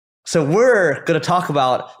So we're going to talk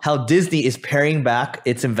about how Disney is paring back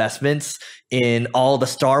its investments in all the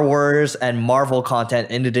Star Wars and Marvel content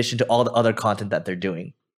in addition to all the other content that they're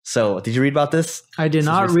doing. So did you read about this? I did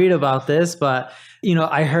not read about this, but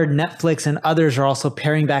I heard Netflix and others are also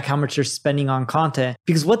paring back how much they're spending on content,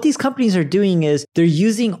 because what these companies are doing is they're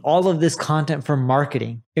using all of this content for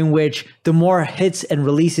marketing, in which the more hits and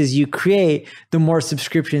releases you create, the more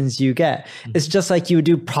subscriptions you get. It's just like you would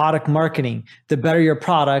do product marketing. The better your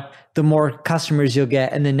product, the more customers you'll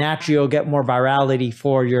get, and then naturally you'll get more virality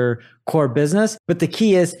for your core business. But the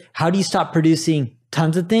key is, how do you stop producing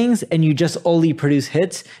tons of things and you just only produce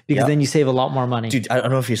hits, because then you save a lot more money. Dude, I don't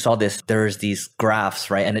know if you saw this. There's these graphs,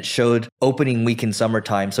 right? And it showed opening week in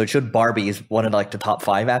summertime. So it showed Barbie is one of like the top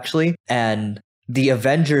 5 actually. And the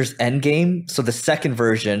Avengers Endgame, so the second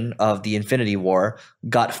version of the Infinity War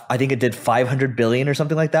got, I think it did 500 billion or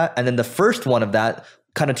something like that. And then the first one of that,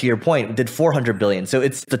 kind of to your point, did 400 billion. So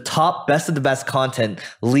it's the top best of the best content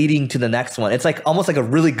leading to the next one. It's like almost like a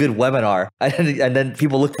really good webinar. And then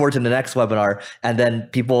people look forward to the next webinar, and then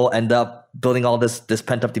people end up building all this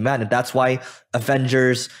pent up demand. And that's why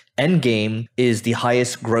Avengers Endgame is the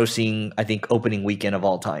highest grossing, I think, opening weekend of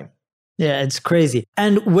all time. Yeah, it's crazy.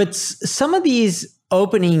 And with some of these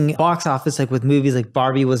opening box office, like with movies like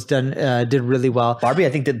Barbie did really well. Barbie, I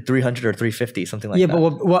think, did 300 or 350, something like that. Yeah,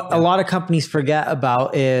 but what a lot of companies forget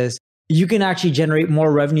about is you can actually generate more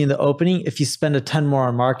revenue in the opening if you spend a ton more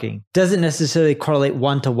on marketing. Doesn't necessarily correlate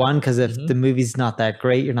 1-to-1, because if the movie's not that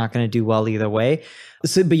great, you're not going to do well either way.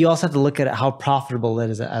 So, but you also have to look at how profitable it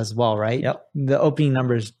is as well, right? Yep. The opening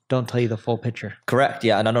numbers don't tell you the full picture. Correct.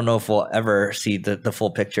 Yeah. And I don't know if we'll ever see the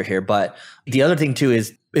full picture here. But the other thing too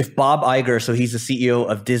is, if Bob Iger, so he's the CEO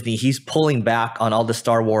of Disney, he's pulling back on all the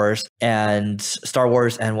Star Wars and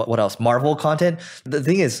what else? Marvel content. The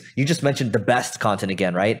thing is, you just mentioned the best content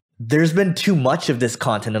again, right? There's been too much of this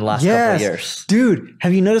content in the last couple of years. Dude,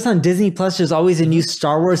 have you noticed on Disney Plus, there's always a new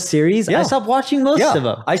Star Wars series? I stopped watching most of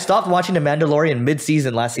them. I stopped watching The Mandalorian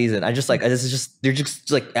mid-season last season. I just like, they're just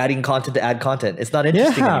like adding content to add content. It's not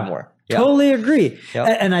interesting anymore. Totally agree.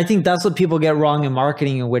 And I think that's what people get wrong in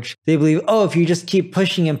marketing, in which they believe, if you just keep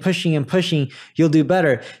pushing and pushing and pushing, you'll do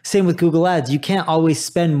better. Same with Google ads. You can't always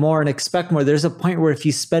spend more and expect more. There's a point where if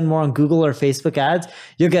you spend more on Google or Facebook ads,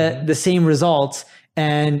 you'll get the same results,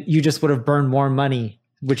 and you just would have burned more money,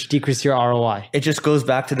 which decreases your ROI. It just goes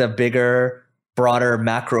back to the bigger, broader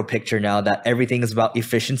macro picture now, that everything is about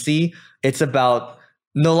efficiency. It's about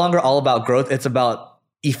no longer all about growth. It's about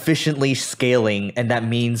efficiently scaling, and that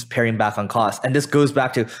means paring back on costs. And this goes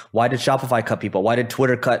back to, why did Shopify cut people? Why did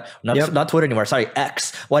Twitter cut, not Twitter anymore, sorry,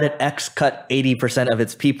 X. Why did X cut 80% of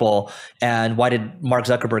its people? And why did Mark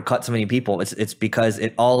Zuckerberg cut so many people? It's because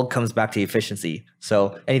it all comes back to efficiency.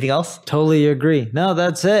 So anything else? Totally agree. No,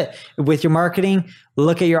 that's it. With your marketing,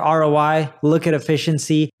 look at your ROI, look at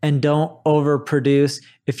efficiency, and don't overproduce.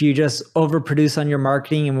 If you just overproduce on your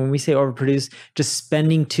marketing, and when we say overproduce, just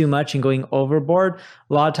spending too much and going overboard,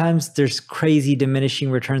 a lot of times there's crazy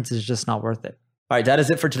diminishing returns. It's just not worth it. All right, that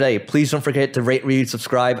is it for today. Please don't forget to rate, read,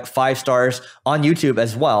 subscribe, 5 stars on YouTube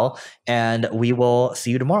as well. And we will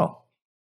see you tomorrow.